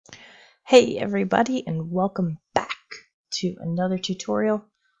Hey everybody, and welcome back to another tutorial.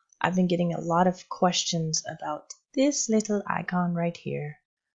 I've been getting a lot of questions about this little icon right here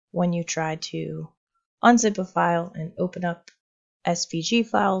when you try to unzip a file and open up SVG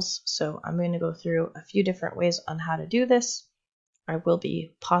files. So I'm going to go through a few different ways on how to do this. I will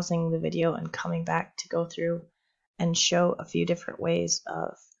be pausing the video and coming back to go through and show a few different ways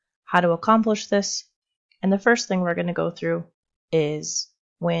of how to accomplish this. And the first thing we're going to go through is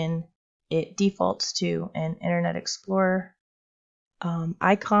when it defaults to an Internet Explorer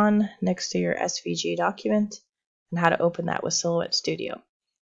icon next to your SVG document and how to open that with Silhouette Studio.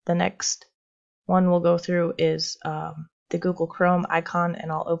 The next one we'll go through is the Google Chrome icon,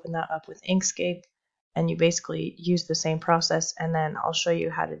 and I'll open that up with Inkscape, and you basically use the same process, and then I'll show you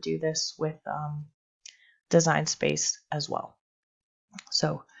how to do this with Design Space as well.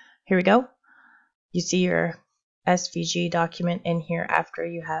 So here we go. You see your SVG document in here after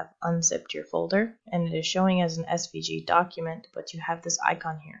you have unzipped your folder, and it is showing as an SVG document, but you have this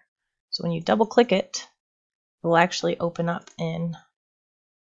icon here. So when you double click it, it will actually open up in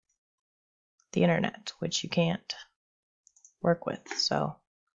the internet, which you can't work with. So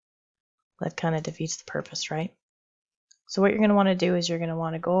that kind of defeats the purpose, right? So what you're going to want to do is you're going to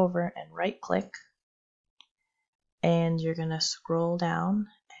want to go over and right click, and you're going to scroll down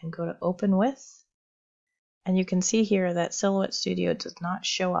and go to open with. And you can see here that Silhouette Studio does not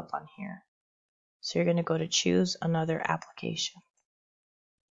show up on here. So you're going to go to choose another application.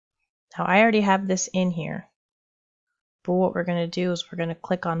 Now I already have this in here, but what we're going to do is we're going to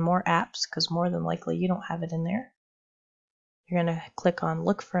click on more apps, because more than likely you don't have it in there. You're going to click on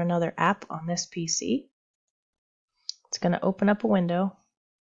look for another app on this PC. It's going to open up a window.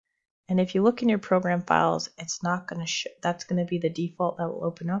 And if you look in your program files, it's not going to that's going to be the default that will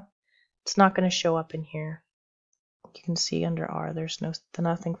open up. It's not going to show up in here. You can see under R, there's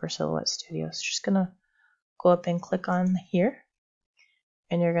nothing for Silhouette Studio. So you're just going to go up and click on here,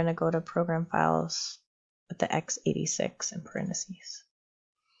 and you're going to go to Program Files with the x86 in parentheses.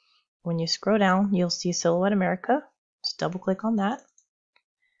 When you scroll down, you'll see Silhouette America. Just double click on that.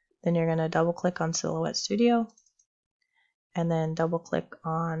 Then you're going to double click on Silhouette Studio, and then double click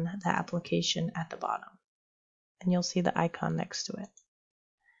on the application at the bottom. And you'll see the icon next to it.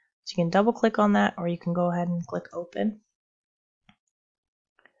 So you can double click on that, or you can go ahead and click open.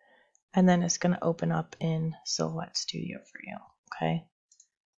 And then it's going to open up in Silhouette Studio for you, okay?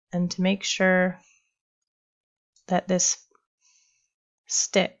 And to make sure that this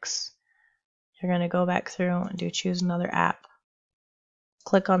sticks, you're going to go back through and do choose another app.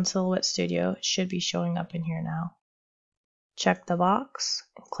 Click on Silhouette Studio. It should be showing up in here now. Check the box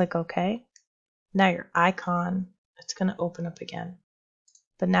and click OK. Now your icon, it's going to open up again.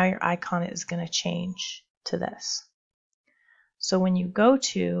 But now your icon is going to change to this. So when you go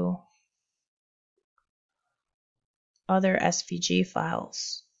to other SVG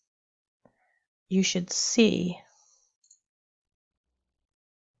files, you should see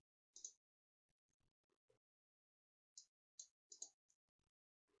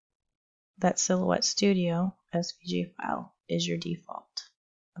that Silhouette Studio SVG file is your default.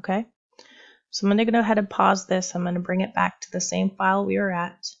 Okay? So I'm going to go ahead and pause this. I'm going to bring it back to the same file we were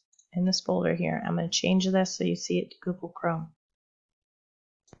at in this folder here. I'm going to change this so you see it to Google Chrome.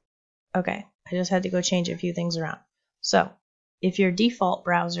 Okay, I just had to go change a few things around. So if your default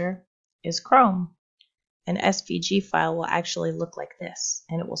browser is Chrome, an SVG file will actually look like this,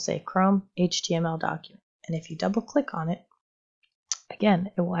 and it will say Chrome HTML document. And if you double click on it,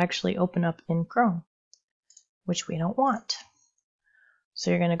 again, it will actually open up in Chrome, which we don't want. So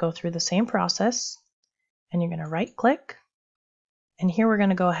you're going to go through the same process, and you're going to right click, and here we're going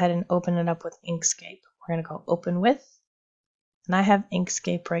to go ahead and open it up with Inkscape. We're going to go open with, and I have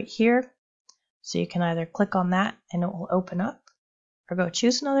Inkscape right here, so you can either click on that and it will open up, or go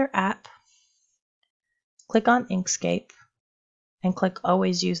choose another app, click on Inkscape, and click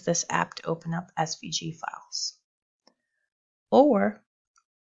always use this app to open up SVG files. Or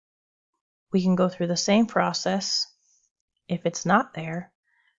we can go through the same process if it's not there,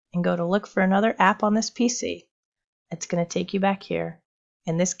 and go to look for another app on this PC. It's going to take you back here.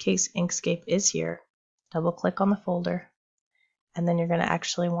 In this case, Inkscape is here. Double click on the folder, and then you're going to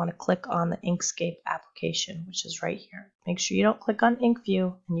actually want to click on the Inkscape application, which is right here. Make sure you don't click on Ink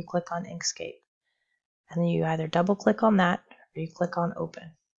View and you click on Inkscape. And then you either double click on that or you click on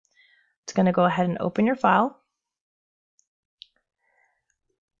Open. It's going to go ahead and open your file,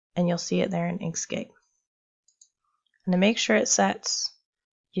 and you'll see it there in Inkscape. And to make sure it sets,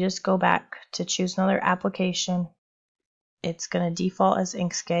 you just go back to choose another application. It's going to default as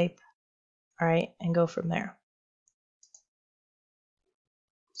Inkscape, all right, and go from there.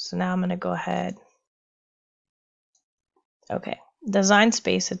 So now I'm going to go ahead. Okay, design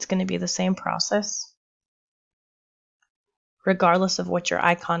space, it's going to be the same process regardless of what your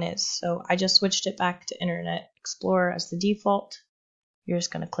icon is. So I just switched it back to Internet Explorer as the default. You're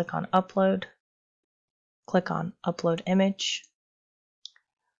just going to click on upload, click on upload image,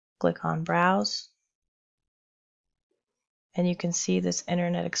 click on browse, and you can see this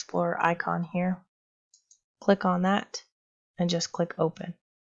Internet Explorer icon here. Click on that and just click open.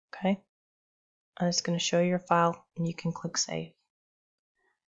 Okay, and it's going to show your file and you can click save.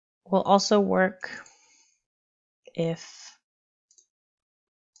 Will also work if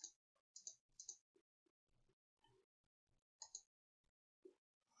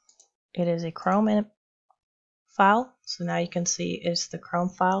it is a Chrome file. So now you can see it's the Chrome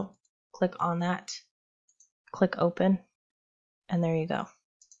file. Click on that, click open, and there you go.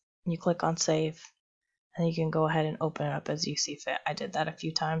 You click on save, and you can go ahead and open it up as you see fit. I did that a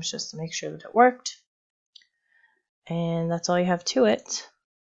few times just to make sure that it worked. And that's all you have to it.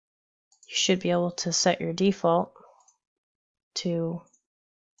 You should be able to set your default to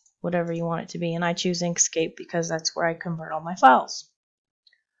whatever you want it to be. And I choose Inkscape because that's where I convert all my files.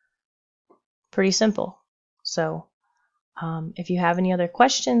 Pretty simple. So if you have any other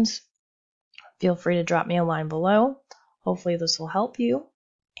questions, feel free to drop me a line below. Hopefully this will help you.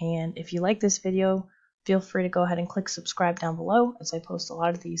 And if you like this video, feel free to go ahead and click subscribe down below, as I post a lot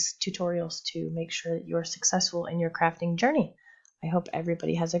of these tutorials to make sure that you're successful in your crafting journey. I hope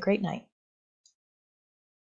everybody has a great night.